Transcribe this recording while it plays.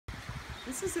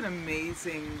This is an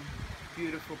amazing,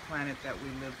 beautiful planet that we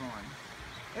live on.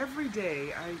 Every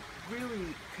day, I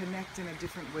really connect in a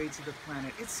different way to the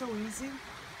planet. It's so easy.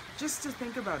 Just to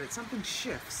think about it, something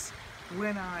shifts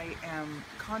when I am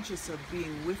conscious of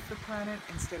being with the planet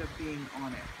instead of being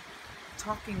on it.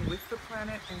 Talking with the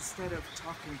planet instead of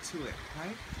talking to it,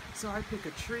 right? So I pick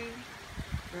a tree,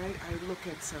 right? I look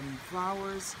at some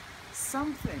flowers,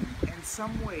 something in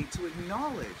some way to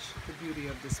acknowledge the beauty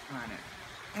of this planet.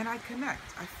 And I connect,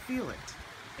 I feel it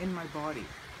in my body,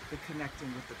 the connecting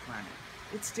with the planet.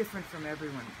 It's different from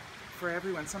everyone. For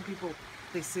everyone, some people,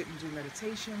 they sit and do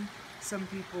meditation. Some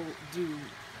people do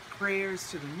prayers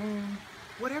to the moon.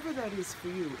 Whatever that is for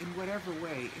you, in whatever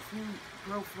way, if you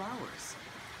grow flowers,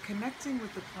 connecting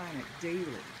with the planet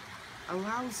daily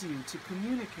allows you to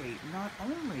communicate not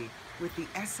only with the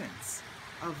essence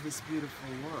of this beautiful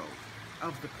world,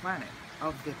 of the planet,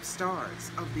 of the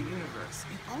stars, of the universe.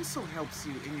 It also helps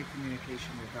you in your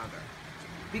communication with others,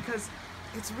 because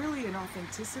it's really an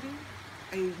authenticity,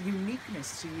 a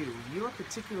uniqueness to you, your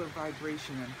particular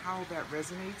vibration and how that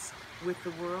resonates with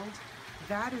the world.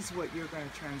 That is what you're going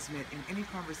to transmit in any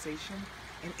conversation,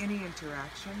 in any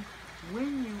interaction.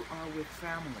 When you are with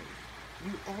family,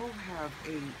 you all have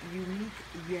a unique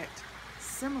yet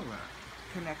similar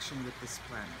connection with this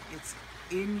planet. It's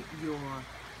in your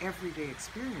everyday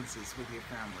experiences with your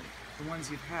family, the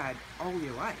ones you've had all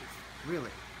your life,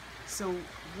 really. So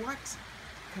what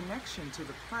connection to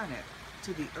the planet,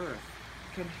 to the earth,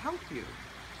 can help you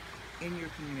in your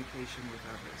communication with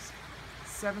others?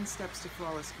 7 steps to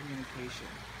flawless communication.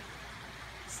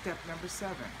 Step number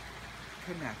 7,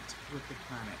 connect with the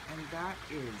planet. And that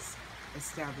is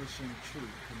establishing true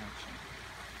connection.